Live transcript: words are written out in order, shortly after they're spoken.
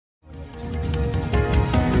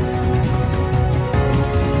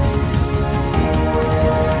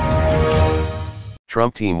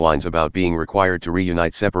Trump team whines about being required to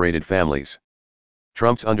reunite separated families.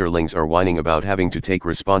 Trump's underlings are whining about having to take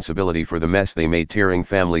responsibility for the mess they made tearing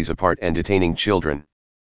families apart and detaining children.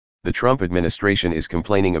 The Trump administration is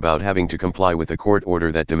complaining about having to comply with a court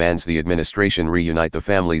order that demands the administration reunite the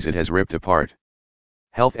families it has ripped apart.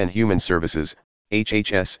 Health and Human Services,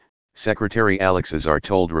 HHS, Secretary Alex Azar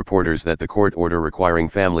told reporters that the court order requiring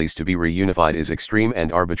families to be reunified is extreme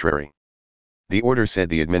and arbitrary. The order said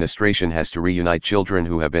the administration has to reunite children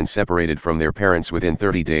who have been separated from their parents within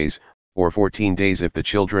 30 days, or 14 days if the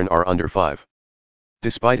children are under 5.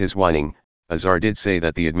 Despite his whining, Azar did say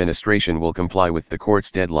that the administration will comply with the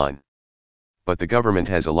court's deadline. But the government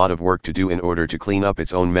has a lot of work to do in order to clean up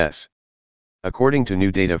its own mess. According to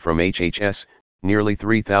new data from HHS, nearly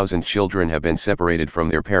 3,000 children have been separated from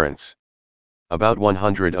their parents. About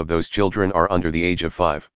 100 of those children are under the age of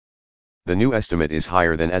 5. The new estimate is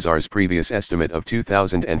higher than Azar's previous estimate of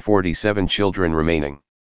 2,047 children remaining.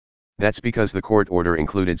 That's because the court order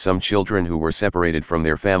included some children who were separated from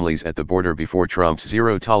their families at the border before Trump's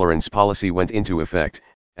zero-tolerance policy went into effect,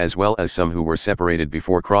 as well as some who were separated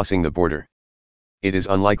before crossing the border. It is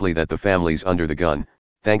unlikely that the families under the gun,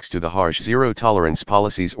 thanks to the harsh zero-tolerance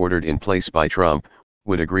policies ordered in place by Trump,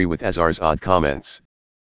 would agree with Azar's odd comments.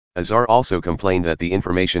 Azar also complained that the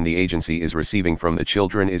information the agency is receiving from the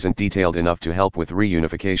children isn't detailed enough to help with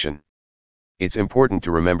reunification. It's important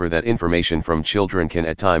to remember that information from children can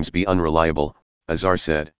at times be unreliable, Azar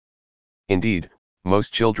said. Indeed,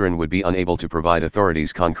 most children would be unable to provide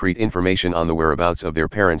authorities concrete information on the whereabouts of their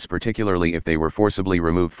parents, particularly if they were forcibly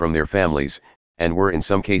removed from their families, and were in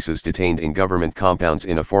some cases detained in government compounds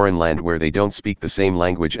in a foreign land where they don't speak the same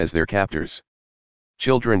language as their captors.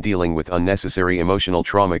 Children dealing with unnecessary emotional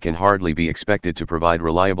trauma can hardly be expected to provide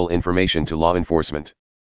reliable information to law enforcement.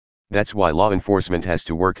 That's why law enforcement has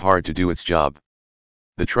to work hard to do its job.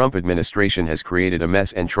 The Trump administration has created a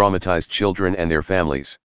mess and traumatized children and their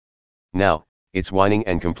families. Now, it's whining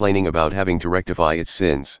and complaining about having to rectify its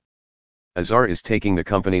sins. Azar is taking the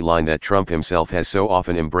company line that Trump himself has so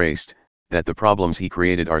often embraced, that the problems he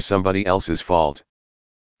created are somebody else's fault.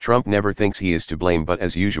 Trump never thinks he is to blame, but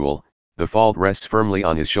as usual, the fault rests firmly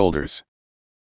on his shoulders.